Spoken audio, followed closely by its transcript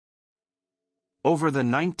Over the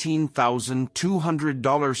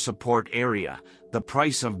 $19,200 support area, the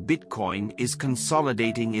price of Bitcoin is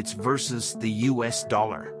consolidating its versus the US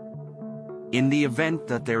dollar. In the event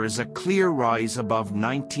that there is a clear rise above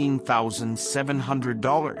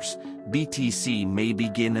 $19,700, BTC may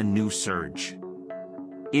begin a new surge.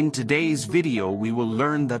 In today's video, we will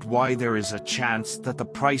learn that why there is a chance that the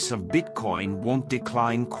price of Bitcoin won't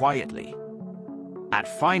decline quietly.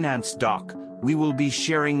 At Finance Doc, we will be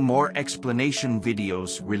sharing more explanation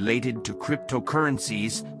videos related to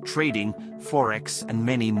cryptocurrencies, trading, forex, and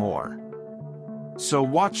many more. So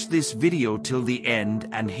watch this video till the end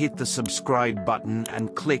and hit the subscribe button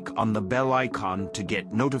and click on the bell icon to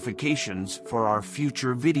get notifications for our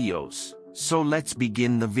future videos. So let's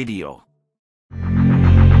begin the video.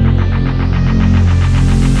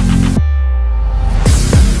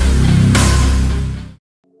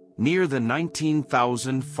 Near the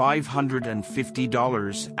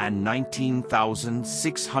 $19,550 and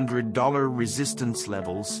 $19,600 resistance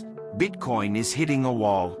levels, Bitcoin is hitting a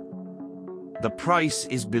wall. The price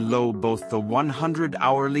is below both the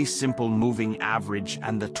 100-hourly simple moving average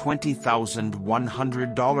and the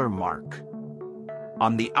 $20,100 mark.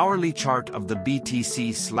 On the hourly chart of the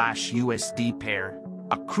BTC/USD pair,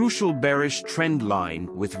 a crucial bearish trend line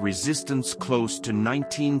with resistance close to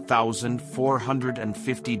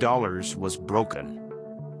 $19,450 was broken.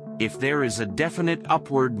 If there is a definite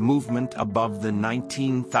upward movement above the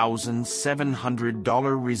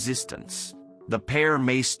 $19,700 resistance, the pair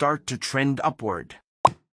may start to trend upward.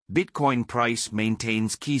 Bitcoin price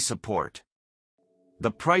maintains key support.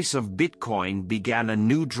 The price of Bitcoin began a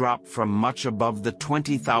new drop from much above the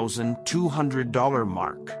 $20,200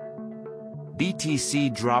 mark. BTC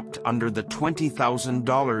dropped under the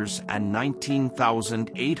 $20,000 and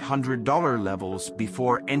 $19,800 levels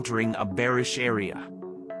before entering a bearish area.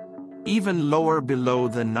 Even lower below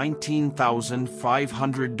the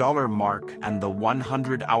 $19,500 mark and the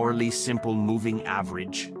 100-hourly simple moving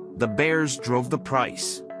average, the bears drove the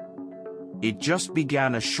price. It just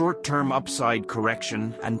began a short-term upside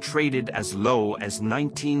correction and traded as low as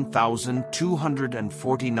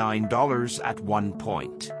 $19,249 at one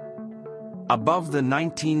point. Above the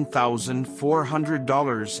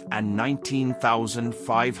 $19,400 and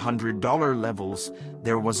 $19,500 levels,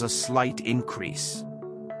 there was a slight increase.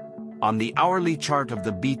 On the hourly chart of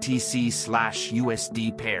the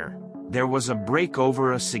BTC/USD pair, there was a break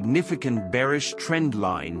over a significant bearish trend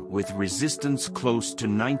line with resistance close to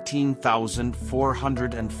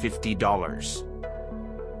 $19,450.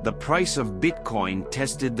 The price of Bitcoin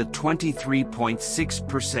tested the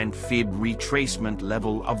 23.6% fib retracement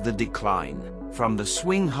level of the decline, from the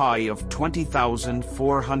swing high of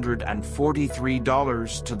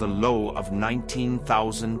 $20,443 to the low of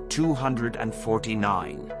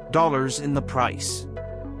 $19,249 in the price.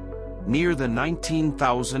 Near the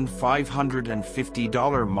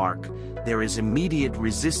 $19,550 mark, there is immediate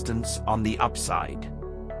resistance on the upside.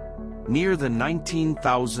 Near the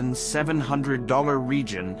 $19,700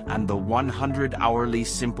 region and the 100-hourly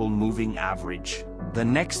simple moving average, the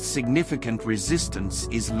next significant resistance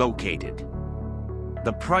is located.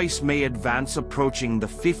 The price may advance approaching the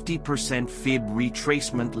 50% fib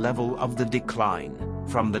retracement level of the decline,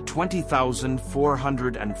 from the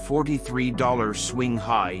 $20,443 swing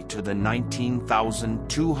high to the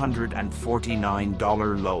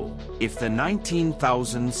 $19,249 low, if the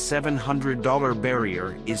 $19,700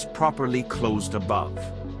 barrier is properly closed above.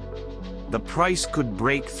 The price could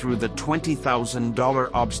break through the $20,000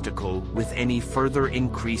 obstacle with any further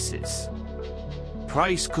increases.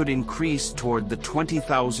 Price could increase toward the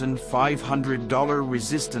 $20,500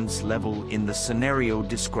 resistance level in the scenario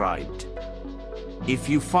described. If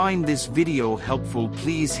you find this video helpful,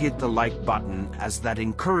 please hit the like button, as that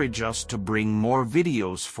encourages us to bring more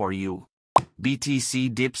videos for you. BTC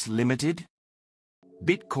dips limited?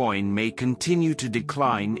 Bitcoin may continue to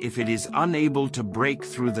decline if it is unable to break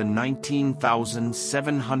through the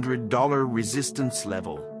 $19,700 resistance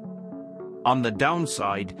level. On the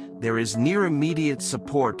downside, there is near immediate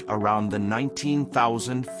support around the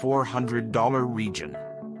 $19,400 region.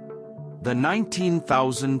 The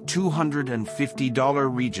 $19,250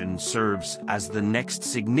 region serves as the next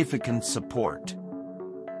significant support.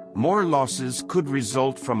 More losses could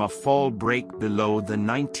result from a fall break below the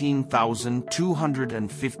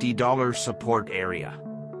 $19,250 support area.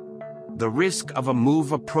 The risk of a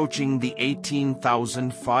move approaching the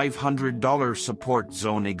 $18,500 support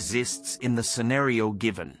zone exists in the scenario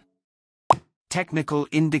given. Technical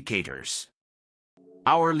indicators.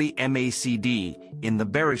 Hourly MACD. In the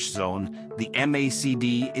bearish zone, the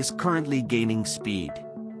MACD is currently gaining speed.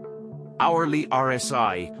 Hourly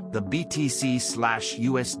RSI, the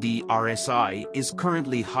BTC/USD RSI, is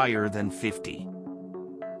currently higher than 50.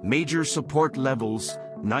 Major support levels,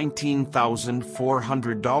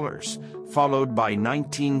 $19,400, followed by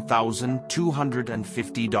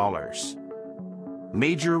 $19,250.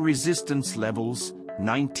 Major resistance levels,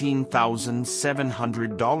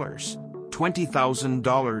 $19,700,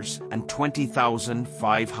 $20,000, and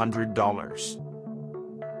 $20,500.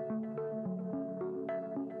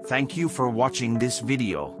 Thank you for watching this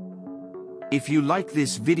video. If you like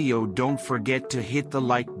this video, don't forget to hit the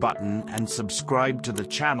like button and subscribe to the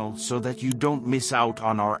channel so that you don't miss out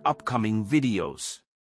on our upcoming videos.